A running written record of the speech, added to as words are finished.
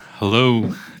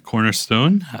Hello,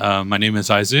 Cornerstone. My name is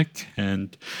Isaac,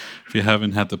 and if you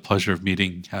haven't had the pleasure of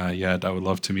meeting yet, I would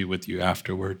love to meet with you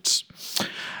afterwards.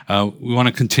 We want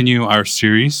to continue our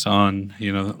series on,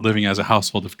 living as a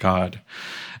household of God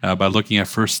by looking at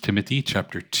 1 Timothy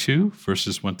chapter 2,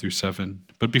 verses 1 through 7.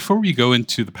 But before we go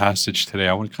into the passage today,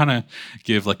 I want to kind of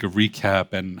give like a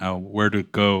recap and where to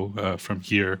go from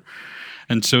here.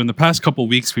 And so in the past couple of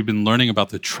weeks, we've been learning about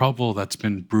the trouble that's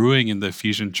been brewing in the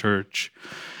Ephesian church.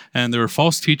 And there were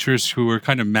false teachers who were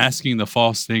kind of masking the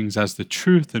false things as the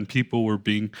truth, and people were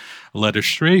being led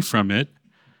astray from it.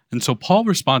 And so Paul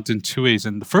responds in two ways.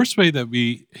 And the first way that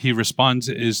he responds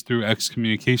is through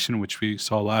excommunication, which we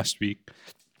saw last week.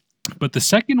 But the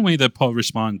second way that Paul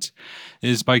responds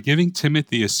is by giving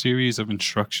Timothy a series of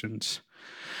instructions.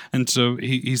 And so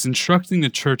he's instructing the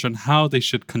church on how they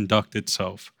should conduct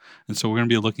itself. And so we're going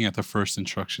to be looking at the first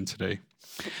instruction today.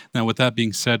 Now, with that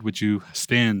being said, would you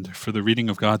stand for the reading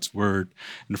of God's word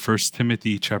in 1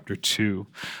 Timothy chapter 2?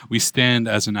 We stand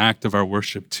as an act of our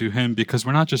worship to him because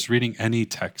we're not just reading any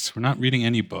text. We're not reading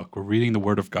any book. We're reading the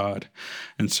word of God.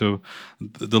 And so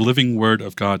the living word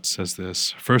of God says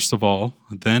this: First of all,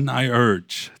 then I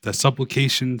urge that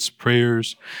supplications,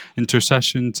 prayers,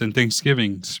 intercessions, and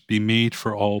thanksgivings be made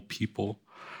for all people,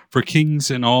 for kings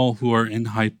and all who are in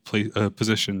high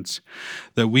positions,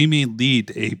 that we may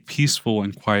lead a peaceful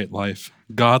and quiet life,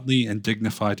 godly and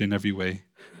dignified in every way.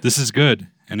 This is good,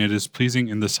 and it is pleasing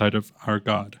in the sight of our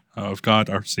God,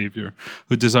 our Savior,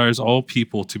 who desires all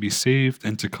people to be saved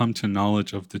and to come to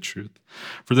knowledge of the truth.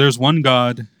 For there is one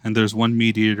God, and there is one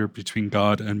mediator between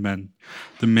God and men,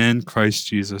 the man Christ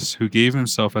Jesus, who gave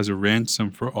himself as a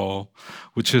ransom for all,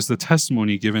 which is the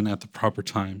testimony given at the proper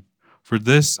time. For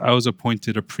this I was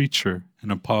appointed a preacher,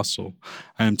 an apostle.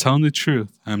 I am telling the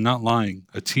truth, I am not lying,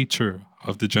 a teacher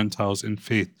of the Gentiles in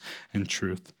faith and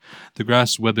truth. The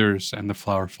grass withers and the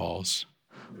flower falls.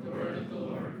 The word of the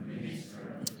Lord remains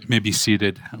forever. You may be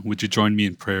seated. Would you join me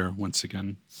in prayer once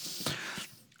again?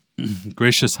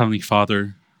 Gracious Heavenly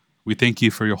Father, we thank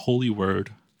you for your holy word.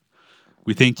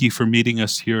 We thank you for meeting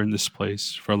us here in this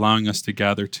place, for allowing us to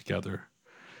gather together.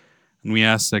 And we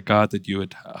ask that, God, that you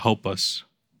would help us,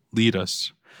 lead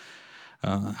us,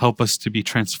 help us to be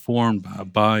transformed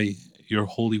by your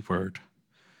holy word.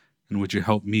 And would you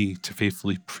help me to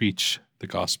faithfully preach the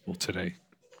gospel today?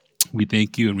 We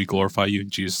thank you and we glorify you in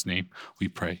Jesus' name, we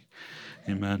pray.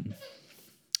 Amen.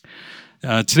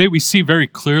 Today we see very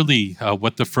clearly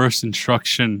what the first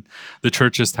instruction the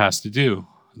church is tasked to do.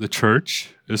 The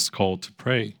church is called to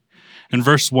pray. In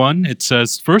verse 1, it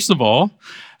says, First of all,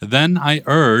 then I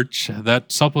urge that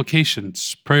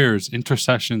supplications, prayers,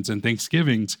 intercessions, and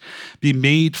thanksgivings be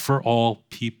made for all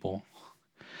people.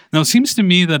 Now, it seems to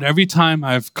me that every time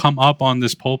I've come up on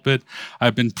this pulpit,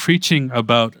 I've been preaching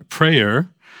about prayer,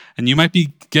 and you might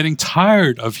be getting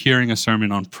tired of hearing a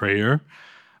sermon on prayer,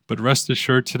 but rest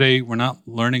assured today, we're not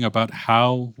learning about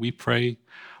how we pray,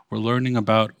 we're learning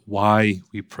about why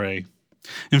we pray.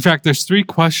 In fact, there's three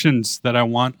questions that I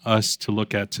want us to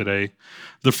look at today.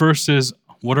 The first is,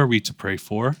 what are we to pray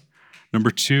for?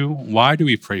 Number two, why do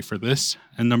we pray for this?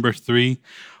 And number three,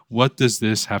 what does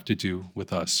this have to do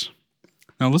with us?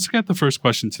 Now, let's look at the first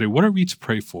question today. What are we to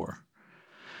pray for?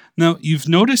 Now, you've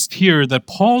noticed here that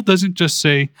Paul doesn't just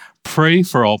say, pray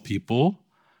for all people,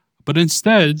 but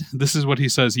instead, this is what he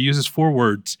says. He uses four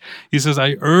words. He says,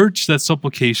 I urge that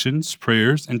supplications,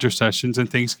 prayers, intercessions, and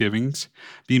thanksgivings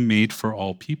be made for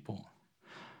all people.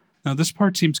 Now, this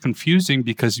part seems confusing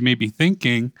because you may be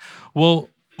thinking, well,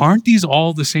 aren't these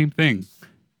all the same thing?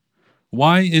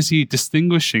 Why is he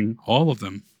distinguishing all of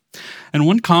them? And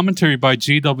one commentary by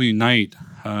J.W. Knight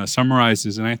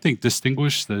summarizes, and I think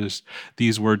distinguishes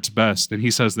these words best. And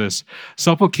he says this: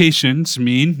 supplications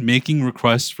mean making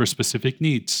requests for specific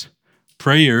needs.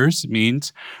 Prayers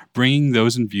means bringing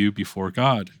those in view before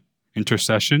God.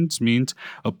 Intercessions means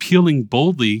appealing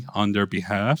boldly on their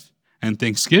behalf. And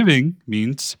thanksgiving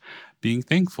means being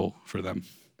thankful for them.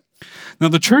 Now,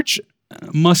 the church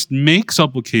must make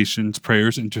supplications,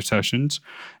 prayers, intercessions,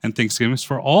 and thanksgivings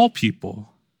for all people.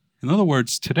 In other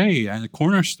words, today at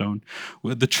Cornerstone,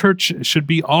 the church should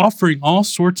be offering all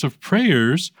sorts of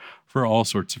prayers for all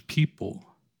sorts of people.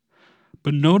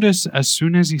 But notice, as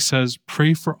soon as he says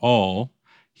pray for all,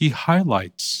 he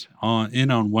highlights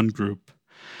on one group.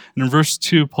 And in verse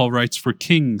 2, Paul writes, for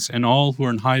kings and all who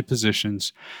are in high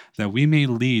positions, that we may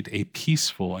lead a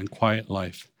peaceful and quiet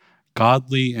life,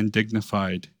 godly and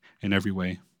dignified in every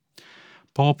way.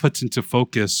 Paul puts into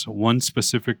focus one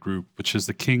specific group, which is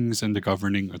the kings and the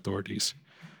governing authorities.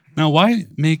 Now, why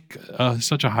make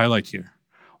such a highlight here?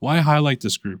 Why highlight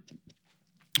this group?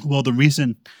 Well, the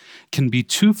reason can be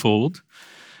twofold.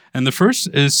 And the first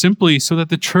is simply so that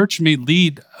the church may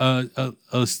lead a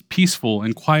peaceful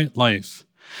and quiet life.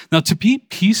 Now, to be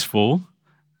peaceful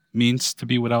means to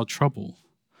be without trouble.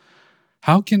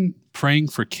 How can praying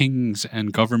for kings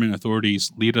and government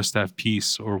authorities lead us to have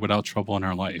peace or without trouble in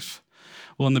our life?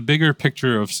 Well, in the bigger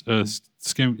picture of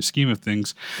scheme of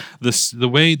things, the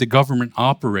way the government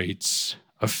operates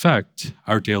affect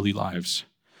our daily lives.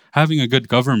 Having a good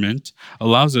government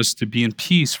allows us to be in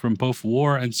peace from both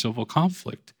war and civil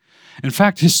conflict. In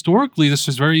fact, historically, this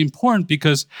was very important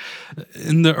because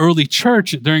in the early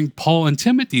church, during Paul and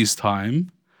Timothy's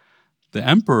time, the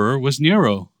emperor was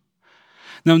Nero.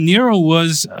 Now, Nero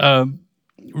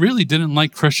really didn't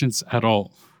like Christians at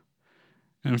all.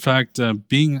 In fact,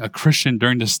 being a Christian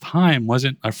during this time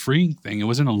wasn't a freeing thing. It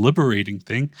wasn't a liberating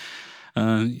thing.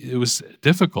 It was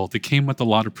difficult. It came with a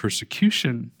lot of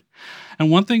persecution. And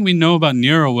one thing we know about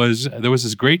Nero was there was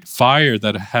this great fire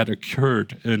that had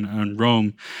occurred in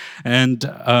Rome. And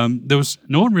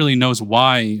no one really knows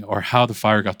why or how the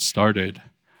fire got started.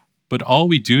 But all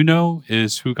we do know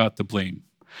is who got the blame.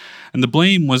 And the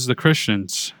blame was the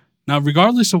Christians. Now,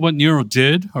 regardless of what Nero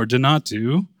did or did not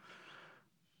do,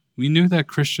 we knew that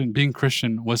being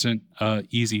Christian wasn't an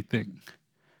easy thing.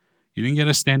 You didn't get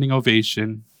a standing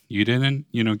ovation. You didn't,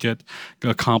 get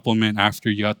a compliment after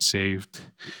you got saved.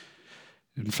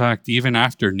 In fact, even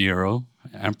after Nero,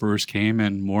 emperors came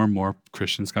and more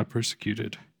Christians got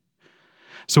persecuted.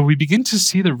 So we begin to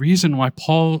see the reason why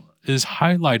Paul is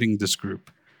highlighting this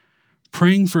group.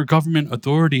 Praying for government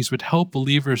authorities would help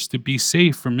believers to be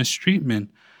safe from mistreatment.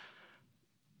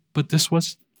 But this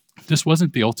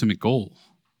wasn't the ultimate goal.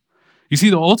 You see,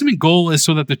 the ultimate goal is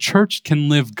so that the church can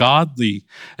live godly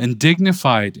and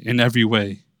dignified in every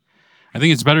way. I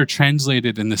think it's better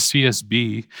translated in the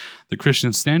CSB, the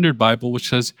Christian Standard Bible, which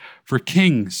says, for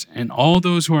kings and all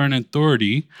those who are in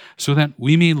authority, so that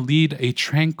we may lead a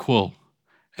tranquil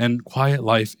and quiet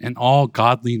life in all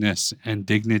godliness and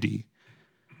dignity.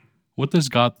 What does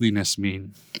godliness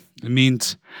mean?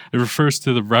 It refers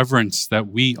to the reverence that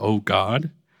we owe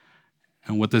God.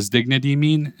 And what does dignity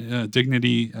mean?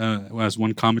 Dignity, as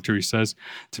one commentary says,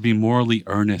 to be morally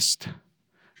earnest.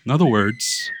 In other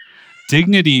words,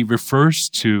 dignity refers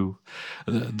to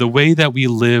the way that we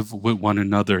live with one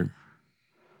another.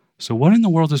 So what in the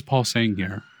world is Paul saying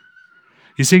here?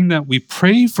 He's saying that we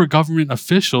pray for government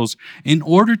officials in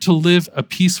order to live a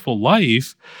peaceful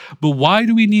life. But why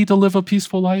do we need to live a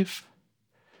peaceful life?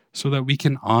 So that we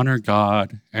can honor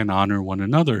God and honor one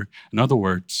another. In other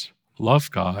words, love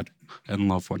God and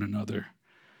love one another.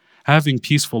 Having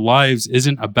peaceful lives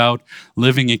isn't about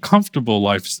living a comfortable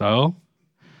lifestyle,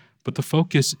 but the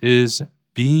focus is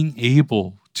being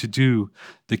able to do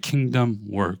the kingdom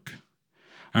work.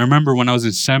 I remember when I was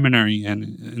in seminary and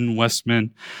in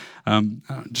Westman, I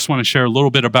just want to share a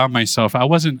little bit about myself. I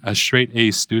wasn't a straight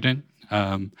A student.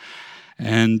 I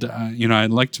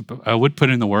would put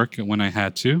in the work when I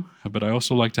had to, but I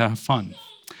also like to have fun.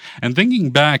 And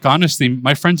thinking back, honestly,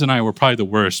 my friends and I were probably the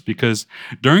worst because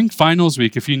during finals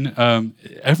week,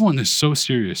 everyone is so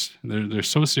serious. They're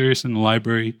so serious in the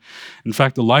library. In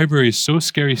fact, the library is so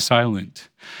scary silent.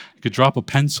 You could drop a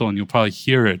pencil and you'll probably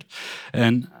hear it.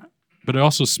 But it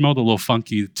also smelled a little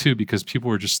funky too because people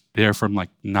were just there from like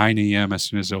 9 a.m. as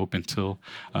soon as it opened till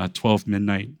 12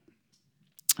 midnight.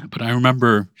 But I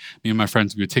remember me and my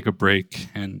friends, we would take a break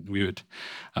and we would,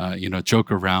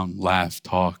 joke around, laugh,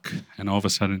 talk. And all of a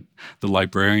sudden, the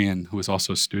librarian, who was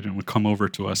also a student, would come over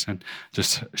to us and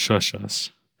just shush us.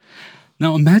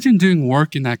 Now, imagine doing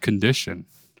work in that condition.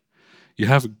 You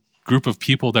have a group of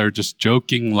people that are just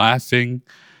joking, laughing.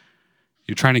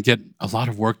 You're trying to get a lot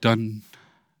of work done.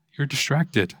 You're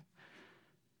distracted.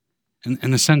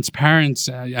 In a sense, parents,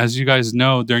 as you guys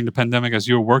know, during the pandemic, as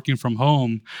you're working from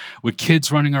home with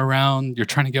kids running around, you're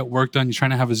trying to get work done, you're trying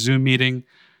to have a Zoom meeting,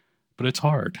 but it's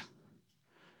hard.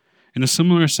 In a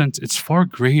similar sense, it's far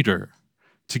greater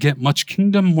to get much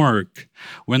kingdom work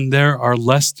when there are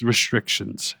less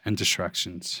restrictions and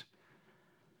distractions.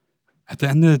 At the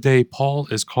end of the day, Paul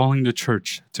is calling the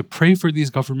church to pray for these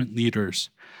government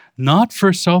leaders, not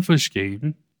for selfish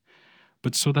gain,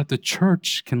 but so that the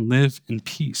church can live in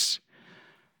peace,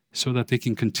 so that they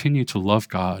can continue to love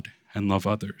God and love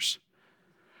others.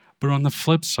 But on the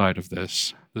flip side of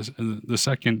this, the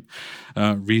second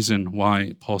reason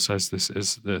why Paul says this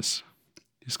is this.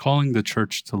 He's calling the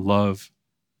church to love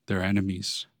their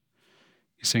enemies.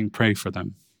 He's saying pray for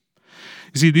them.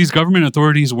 You see, these government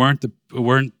authorities weren't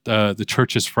the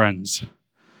church's friends.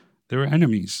 They were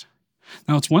enemies.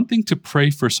 Now, it's one thing to pray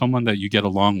for someone that you get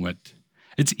along with.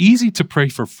 It's easy to pray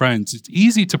for friends. It's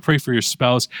easy to pray for your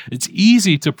spouse. It's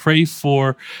easy to pray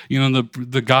for,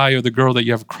 the guy or the girl that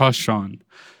you have a crush on.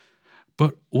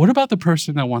 But what about the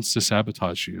person that wants to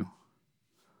sabotage you?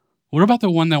 What about the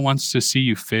one that wants to see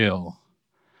you fail?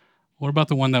 What about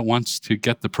the one that wants to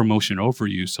get the promotion over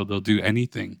you so they'll do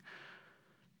anything?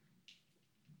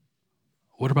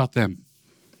 What about them?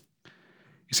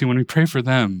 You see, when we pray for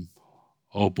them,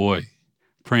 oh boy,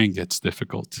 praying gets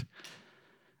difficult.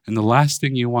 And the last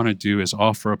thing you want to do is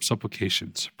offer up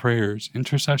supplications, prayers,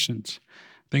 intercessions,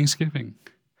 thanksgiving.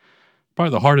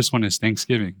 Probably the hardest one is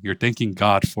thanksgiving. You're thanking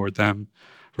God for them,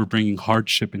 for bringing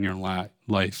hardship in your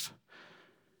life.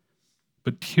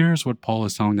 But here's what Paul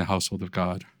is telling the household of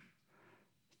God.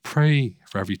 Pray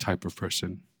for every type of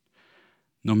person,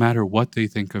 no matter what they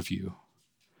think of you.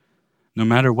 No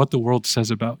matter what the world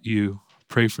says about you,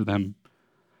 pray for them.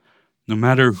 No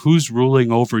matter who's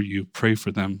ruling over you, pray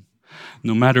for them.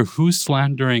 No matter who's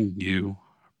slandering you,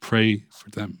 pray for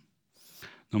them.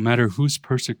 No matter who's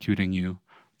persecuting you,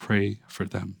 pray for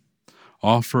them.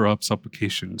 Offer up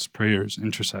supplications, prayers,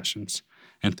 intercessions,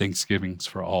 and thanksgivings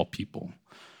for all people.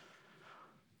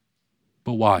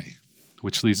 But why?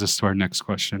 Which leads us to our next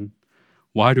question.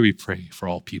 Why do we pray for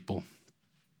all people?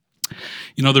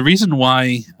 You know, the reason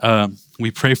why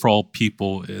we pray for all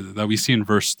people that we see in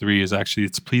verse 3 is actually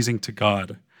it's pleasing to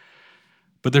God.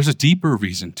 But there's a deeper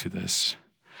reason to this.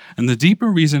 And the deeper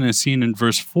reason is seen in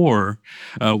verse 4,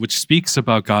 which speaks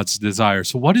about God's desire.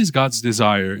 So what is God's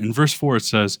desire? In verse 4 it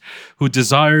says, who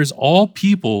desires all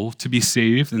people to be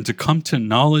saved and to come to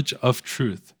knowledge of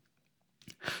truth.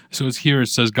 So it's here it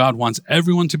says God wants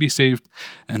everyone to be saved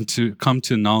and to come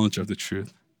to knowledge of the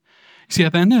truth. See,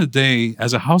 at the end of the day,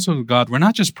 as a household of God, we're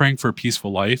not just praying for a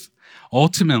peaceful life.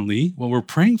 Ultimately, what we're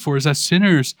praying for is that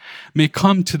sinners may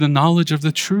come to the knowledge of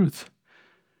the truth.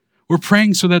 We're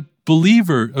praying so that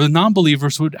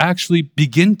non-believers would actually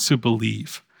begin to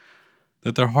believe,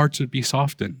 that their hearts would be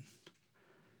softened.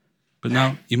 But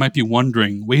now you might be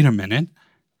wondering, wait a minute,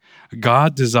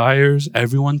 God desires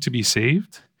everyone to be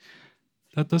saved?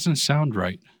 That doesn't sound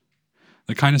right.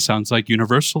 That kind of sounds like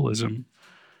universalism.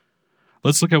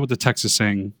 Let's look at what the text is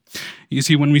saying. You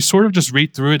see, when we sort of just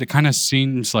read through it, it kind of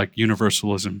seems like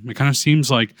universalism. It kind of seems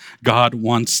like God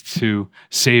wants to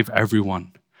save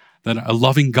everyone. That a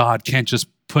loving God can't just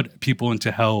put people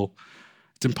into hell.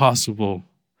 It's impossible.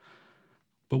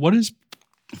 But what is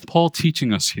Paul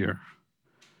teaching us here?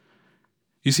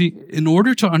 You see, in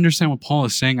order to understand what Paul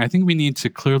is saying, I think we need to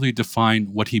clearly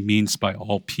define what he means by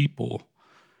all people.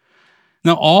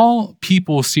 Now, all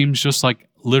people seems just like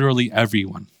literally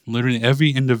everyone, literally every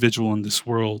individual in this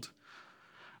world.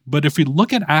 But if we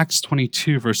look at Acts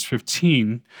 22, verse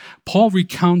 15, Paul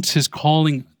recounts his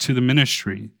calling to the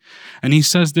ministry. And he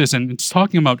says this, and it's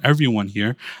talking about everyone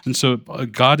here. And so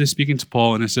God is speaking to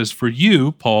Paul, and it says, for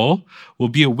you, Paul, will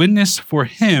be a witness for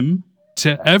him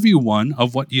to everyone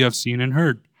of what you have seen and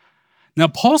heard. Now,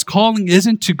 Paul's calling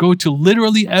isn't to go to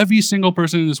literally every single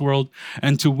person in this world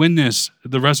and to witness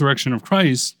the resurrection of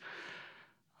Christ.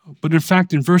 But in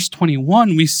fact, in verse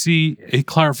 21, we see a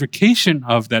clarification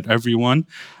of that everyone,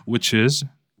 which is,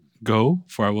 go,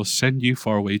 for I will send you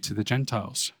far away to the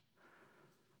Gentiles.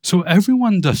 So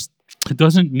everyone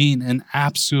doesn't mean an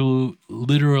absolute,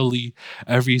 literally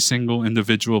every single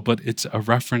individual, but it's a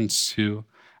reference to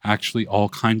actually all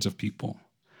kinds of people.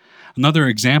 Another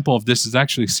example of this is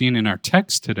actually seen in our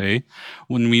text today.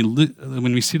 When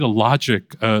we see the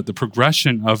logic, the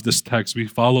progression of this text, we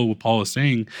follow what Paul is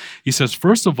saying. He says,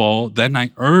 first of all, then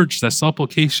I urge that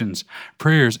supplications,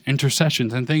 prayers,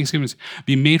 intercessions, and thanksgivings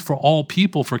be made for all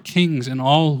people, for kings and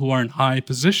all who are in high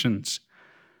positions.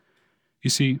 You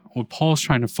see, what Paul is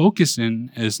trying to focus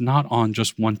in is not on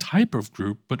just one type of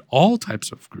group, but all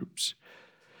types of groups.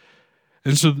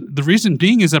 And so the reason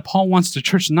being is that Paul wants the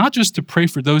church not just to pray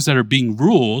for those that are being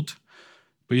ruled,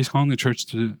 but he's calling the church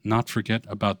to not forget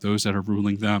about those that are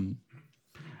ruling them.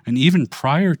 And even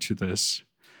prior to this,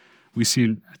 we see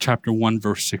in chapter 1,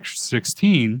 verse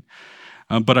 16,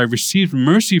 but I received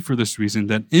mercy for this reason,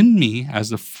 that in me, as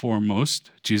the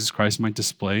foremost, Jesus Christ might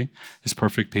display his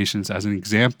perfect patience as an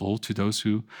example to those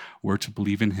who were to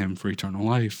believe in him for eternal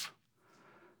life.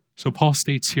 So Paul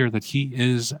states here that he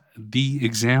is the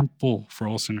example for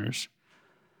all sinners.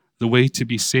 The way to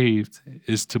be saved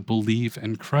is to believe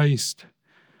in Christ.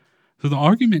 So the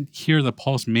argument here that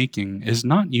Paul's making is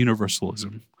not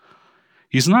universalism.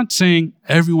 He's not saying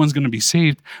everyone's going to be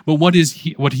saved, but what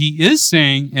he is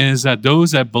saying is that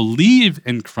those that believe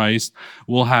in Christ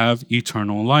will have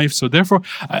eternal life. So therefore,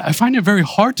 I find it very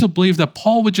hard to believe that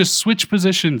Paul would just switch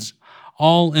positions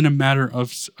all in a matter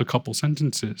of a couple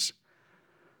sentences.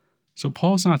 So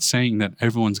Paul's not saying that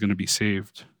everyone's going to be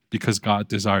saved because God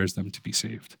desires them to be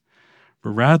saved.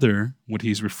 But rather, what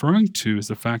he's referring to is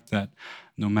the fact that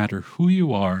no matter who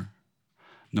you are,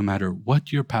 no matter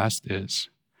what your past is,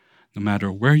 no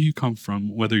matter where you come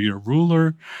from, whether you're a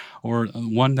ruler or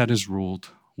one that is ruled,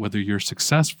 whether you're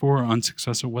successful or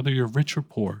unsuccessful, whether you're rich or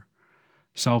poor,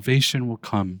 salvation will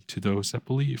come to those that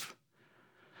believe.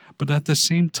 But at the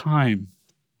same time,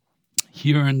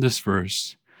 here in this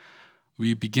verse,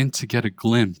 we begin to get a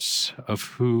glimpse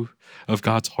of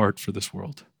God's heart for this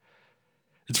world.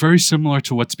 It's very similar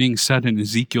to what's being said in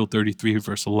Ezekiel 33,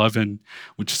 verse 11,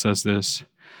 which says this: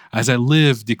 "As I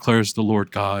live, declares the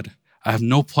Lord God, I have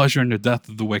no pleasure in the death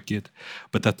of the wicked,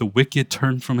 but that the wicked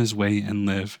turn from his way and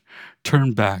live.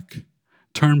 Turn back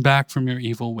from your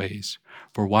evil ways.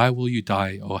 For why will you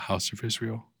die, O house of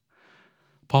Israel?"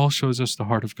 Paul shows us the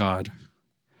heart of God.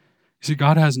 You see,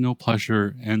 God has no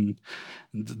pleasure in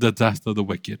the death of the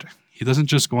wicked. He doesn't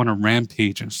just go on a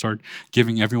rampage and start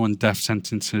giving everyone death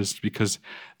sentences because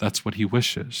that's what he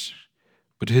wishes.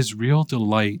 But his real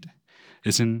delight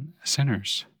is in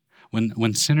sinners,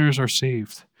 when sinners are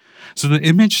saved. So the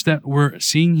image that we're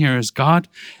seeing here is God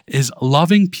is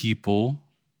loving people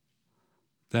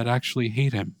that actually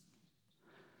hate him,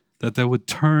 that they would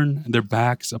turn their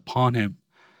backs upon him.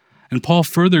 And Paul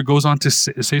further goes on to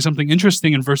say something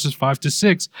interesting in verses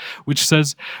 5-6, which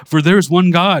says, "For there is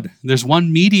one God, there's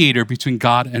one mediator between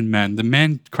God and men, the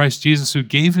man Christ Jesus, who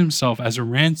gave himself as a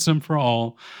ransom for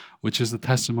all, which is the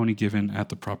testimony given at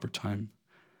the proper time."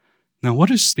 Now, what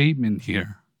a statement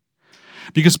here.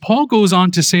 Because Paul goes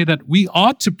on to say that we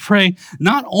ought to pray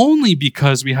not only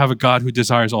because we have a God who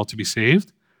desires all to be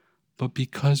saved, but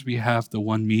because we have the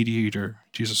one mediator,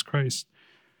 Jesus Christ.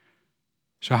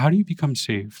 So how do you become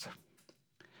saved?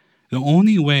 The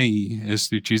only way is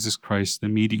through Jesus Christ, the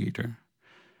mediator.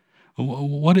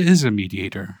 What is a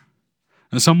mediator?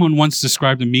 Now, someone once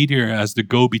described a mediator as the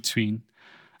go-between,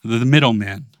 the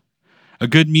middleman. A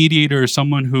good mediator is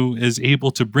someone who is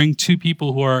able to bring two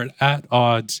people who are at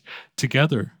odds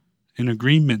together in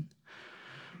agreement.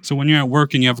 So when you're at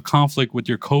work and you have a conflict with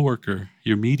your coworker,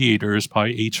 your mediator is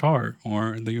probably HR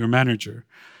or your manager.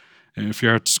 And if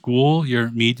you're at school,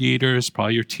 your mediator is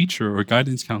probably your teacher or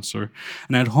guidance counselor.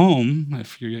 And at home,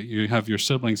 if you have your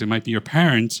siblings, it might be your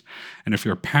parents. And if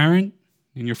you're a parent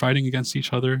and you're fighting against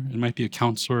each other, it might be a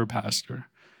counselor or pastor.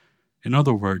 In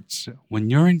other words, when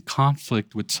you're in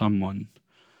conflict with someone,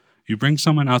 you bring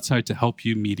someone outside to help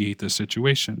you mediate the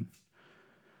situation.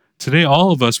 Today,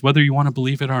 all of us, whether you want to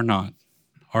believe it or not,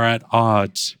 are at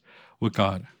odds with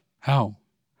God. How?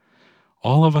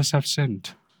 All of us have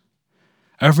sinned.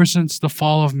 Ever since the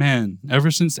fall of man,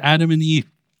 ever since Adam and Eve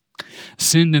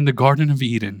sinned in the Garden of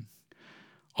Eden,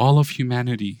 all of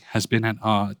humanity has been at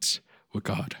odds with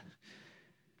God.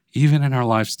 Even in our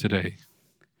lives today.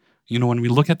 You know, when we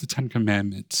look at the Ten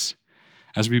Commandments,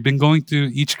 as we've been going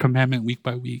through each commandment week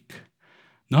by week,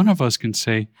 none of us can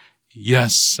say,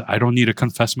 yes, I don't need to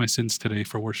confess my sins today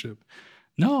for worship.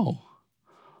 No,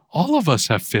 all of us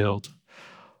have failed.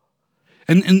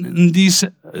 And these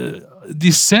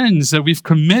sins that we've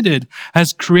committed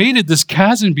has created this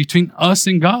chasm between us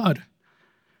and God.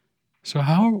 So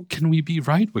how can we be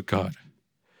right with God?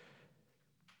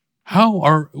 How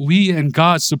are we and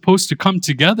God supposed to come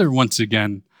together once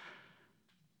again?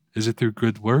 Is it through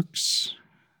good works?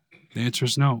 The answer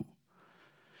is no.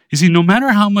 You see, no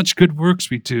matter how much good works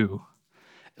we do,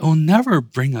 it will never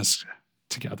bring us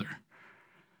together.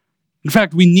 In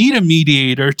fact, we need a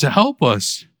mediator to help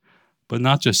us. But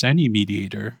not just any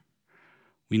mediator.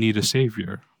 We need a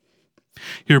Savior.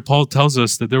 Here, Paul tells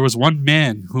us that there was one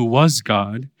man who was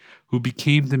God, who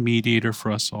became the mediator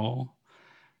for us all.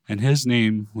 And his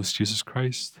name was Jesus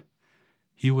Christ.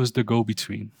 He was the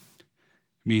go-between,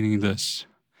 meaning this: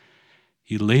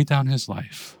 he laid down his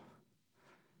life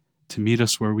to meet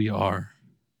us where we are.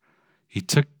 He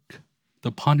took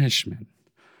the punishment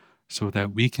so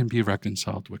that we can be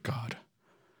reconciled with God.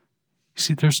 You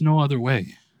see, there's no other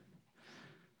way.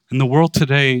 In the world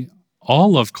today,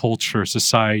 all of culture,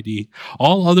 society,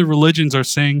 all other religions are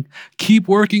saying, keep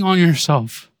working on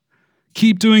yourself.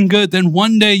 Keep doing good. Then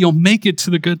one day you'll make it to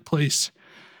the good place.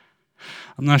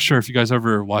 I'm not sure if you guys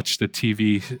ever watched the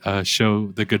TV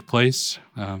show, The Good Place.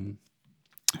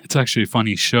 It's actually a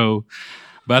funny show.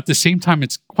 But at the same time,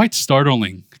 it's quite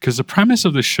startling because the premise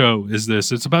of the show is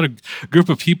this. It's about a group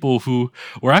of people who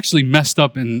were actually messed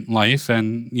up in life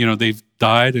and, they've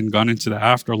died and gone into the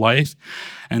afterlife.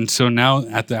 And so now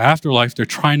at the afterlife, they're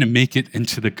trying to make it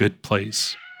into the good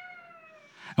place.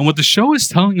 And what the show is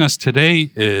telling us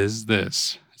today is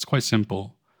this. It's quite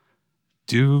simple.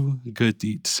 Do good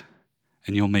deeds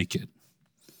and you'll make it.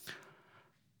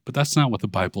 But that's not what the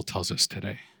Bible tells us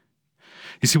today.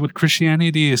 You see, what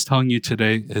Christianity is telling you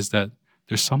today is that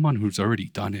there's someone who's already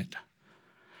done it.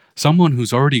 Someone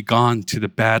who's already gone to the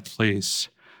bad place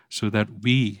so that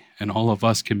we and all of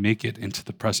us can make it into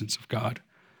the presence of God.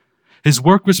 His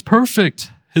work was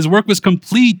perfect. His work was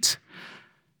complete.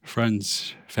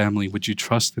 Friends, family, would you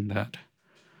trust in that?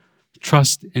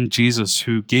 Trust in Jesus,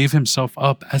 who gave himself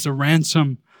up as a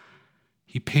ransom.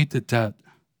 He paid the debt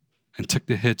and took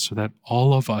the hit so that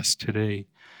all of us today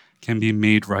can be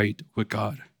made right with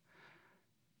God.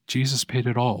 Jesus paid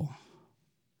it all,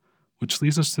 which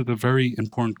leads us to the very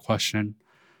important question,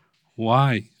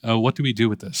 why? What do we do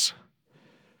with this?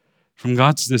 From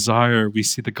God's desire, we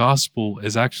see the gospel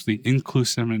is actually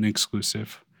inclusive and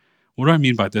exclusive. What do I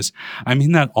mean by this? I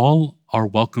mean that all are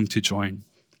welcome to join,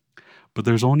 but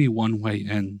there's only one way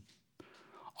in.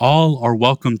 All are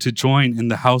welcome to join in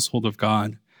the household of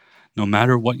God. No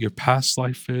matter what your past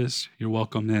life is, you're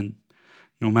welcome in.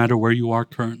 No matter where you are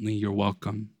currently, you're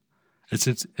welcome.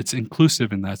 It's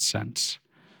inclusive in that sense.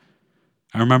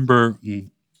 I remember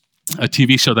a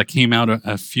TV show that came out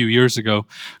a few years ago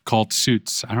called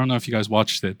Suits. I don't know if you guys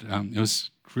watched it. It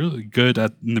was really good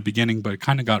in the beginning, but it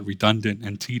kind of got redundant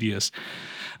and tedious.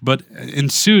 But in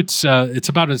Suits, it's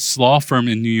about a law firm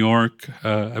in New York,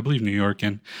 I believe New York,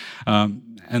 and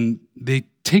they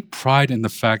take pride in the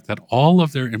fact that all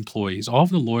of their employees, all of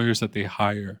the lawyers that they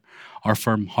hire, are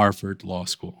from Harvard Law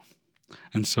School.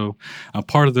 And so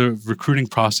part of the recruiting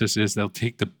process is they'll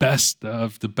take the best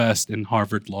of the best in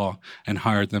Harvard Law and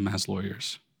hire them as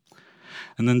lawyers.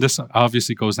 And then this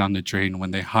obviously goes down the drain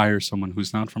when they hire someone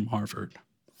who's not from Harvard.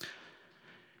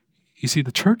 You see,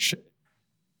 the church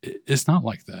is not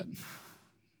like that.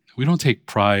 We don't take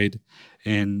pride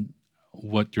in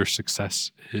what your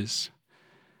success is.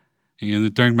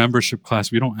 During membership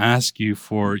class, we don't ask you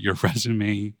for your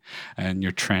resume and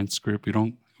your transcript. We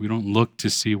don't look to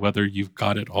see whether you've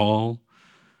got it all.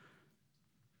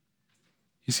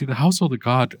 You see, the household of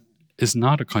God is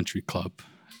not a country club.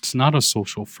 It's not a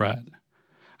social frat.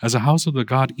 As a household of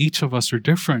God, each of us are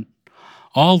different.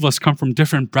 All of us come from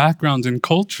different backgrounds and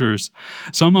cultures.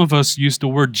 Some of us use the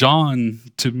word John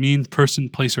to mean person,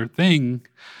 place, or thing.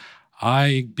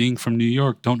 I, being from New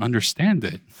York, don't understand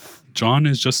it. John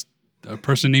is just a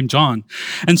person named John.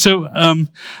 And so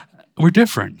we're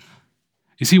different.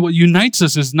 You see, what unites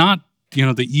us is not,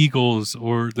 the Eagles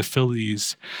or the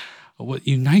Phillies. What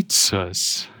unites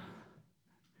us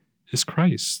is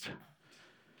Christ.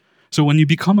 So when you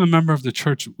become a member of the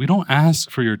church, we don't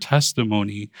ask for your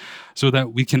testimony so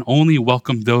that we can only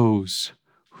welcome those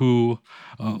who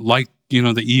like,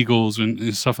 the Eagles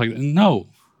and stuff like that. No,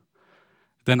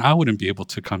 then I wouldn't be able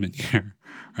to come in here,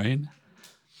 right?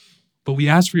 But we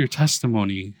ask for your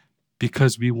testimony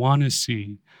because we want to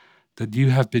see that you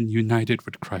have been united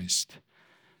with Christ.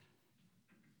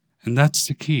 And that's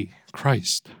the key,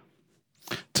 Christ.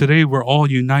 Today, we're all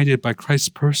united by Christ's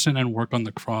person and work on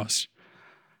the cross.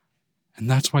 And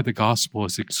that's why the gospel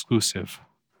is exclusive.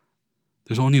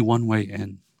 There's only one way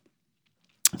in.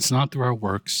 It's not through our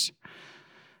works.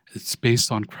 It's based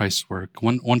on Christ's work.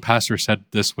 One pastor said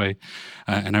this way,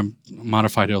 and I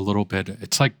modified it a little bit.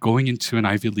 It's like going into an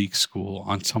Ivy League school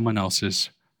on someone else's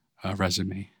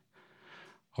resume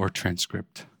or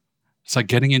transcript. It's like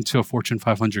getting into a Fortune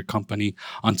 500 company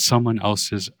on someone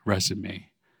else's resume.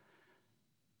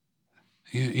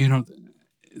 That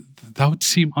would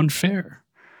seem unfair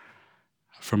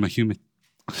from a human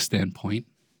standpoint.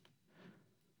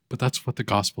 But that's what the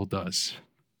gospel does.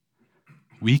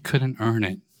 We couldn't earn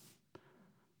it,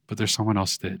 but there's someone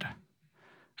else did.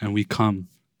 And we come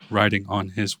riding on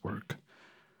his work.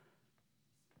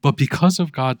 But because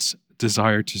of God's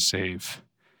desire to save,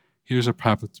 here's a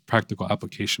practical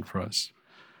application for us.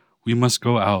 We must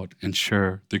go out and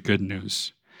share the good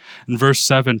news. In verse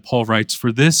 7, Paul writes,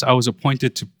 "For this I was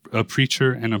appointed to a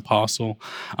preacher and apostle.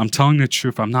 I'm telling the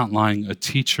truth, I'm not lying, a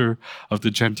teacher of the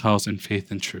Gentiles in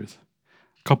faith and truth."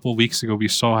 A couple of weeks ago, we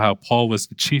saw how Paul was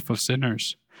the chief of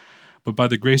sinners. But by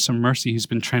the grace and mercy, he's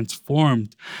been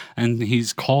transformed and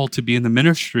he's called to be in the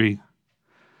ministry.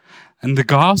 And the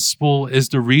gospel is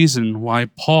the reason why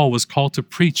Paul was called to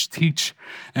preach, teach,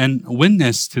 and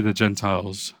witness to the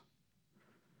Gentiles.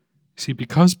 See,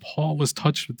 because Paul was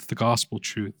touched with the gospel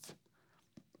truth,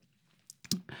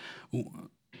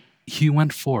 he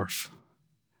went forth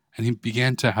and he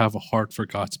began to have a heart for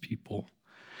God's people.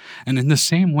 And in the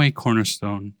same way,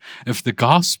 Cornerstone, if the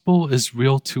gospel is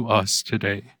real to us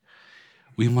today,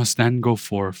 we must then go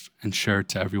forth and share it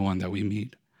to everyone that we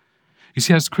meet. You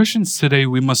see, as Christians today,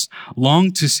 we must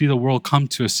long to see the world come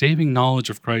to a saving knowledge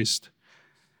of Christ.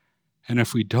 And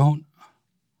if we don't,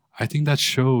 I think that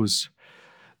shows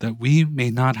that we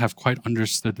may not have quite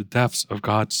understood the depths of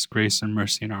God's grace and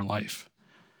mercy in our life.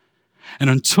 And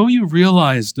until you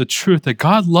realize the truth that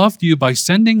God loved you by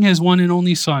sending his one and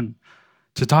only Son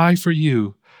to die for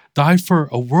you, die for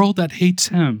a world that hates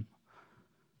him,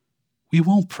 we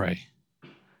won't pray.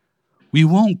 We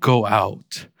won't go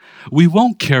out. We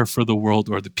won't care for the world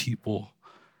or the people.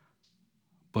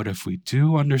 But if we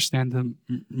do understand the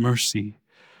mercy,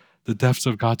 the depths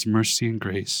of God's mercy and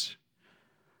grace,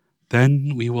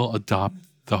 then we will adopt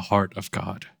the heart of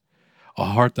God, a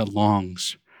heart that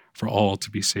longs for all to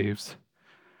be saved.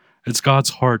 It's God's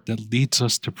heart that leads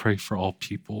us to pray for all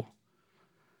people.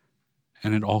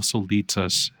 And it also leads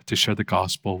us to share the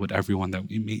gospel with everyone that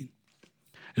we meet.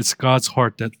 It's God's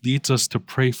heart that leads us to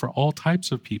pray for all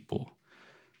types of people.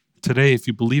 Today, if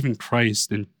you believe in Christ,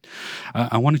 then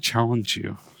I want to challenge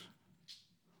you.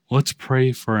 Let's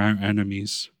pray for our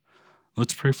enemies.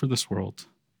 Let's pray for this world,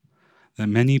 that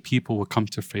many people will come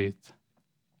to faith.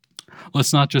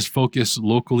 Let's not just focus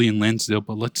locally in Lansdale,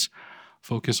 but let's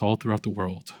focus all throughout the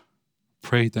world.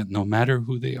 Pray that no matter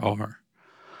who they are,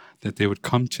 that they would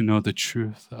come to know the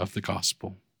truth of the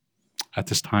gospel. At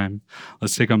this time,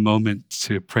 let's take a moment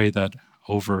to pray that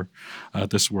over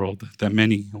this world, that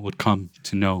many would come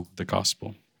to know the gospel.